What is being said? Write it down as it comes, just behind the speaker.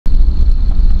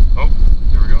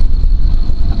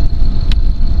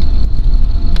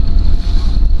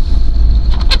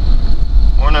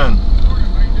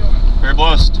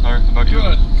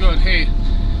hey,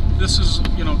 this is,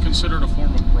 considered a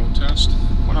form of protest.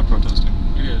 We're not protesting.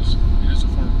 It is. It is a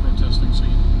form of protesting, so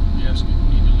we ask you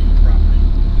need to leave the property.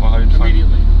 Well, how do you define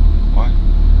immediately? Why?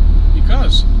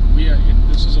 Because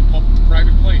this is a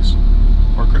private place.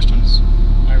 We're Christians.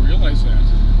 I realize that.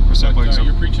 We're simply but,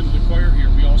 you're preaching to the choir here.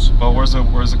 We also. Well, where's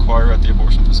the choir at the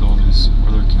abortion facilities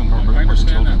where they're killing children? I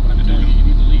understand that, but I'm telling you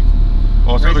need to leave.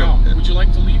 Well, right now. Would you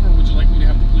like to leave, or would you like me to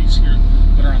have the police here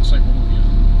that are on site remove you?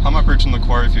 How am I preaching to the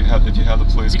choir if you have the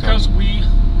police come? Because we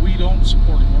don't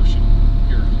support abortion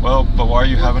here. Well, but why are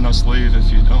you having us leave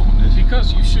if you don't?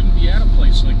 Because you shouldn't be at a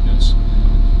place like this.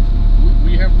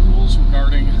 We have rules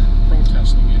regarding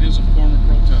protesting. It is a form of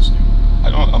protesting.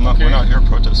 We're not here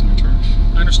protesting your church.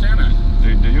 I understand that. Do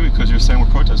you? Because you're saying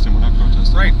we're protesting. We're not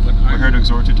protesting. Right, but we're here to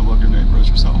exhort you to love your neighbor as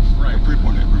yourself. Right. Your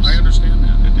preborn neighbors. I understand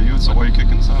that. Do you? So why are you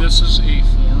kicking us out? This is a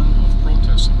form of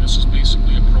protesting. This is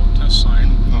basically a protest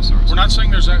sign. No, sir. We're not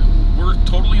saying we're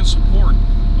totally in support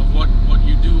of what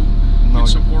you do in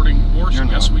supporting abortion.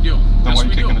 Yes, we do. Then why are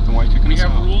you kicking us out? We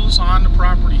have rules on the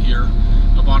property here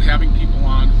about having people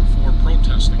on for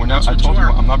protesting. I told you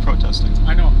I'm not protesting.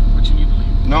 I know, but you need to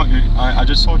leave. No, I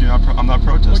just told you I'm not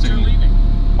protesting. But you're leaving.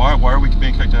 Why are we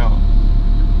being kicked out?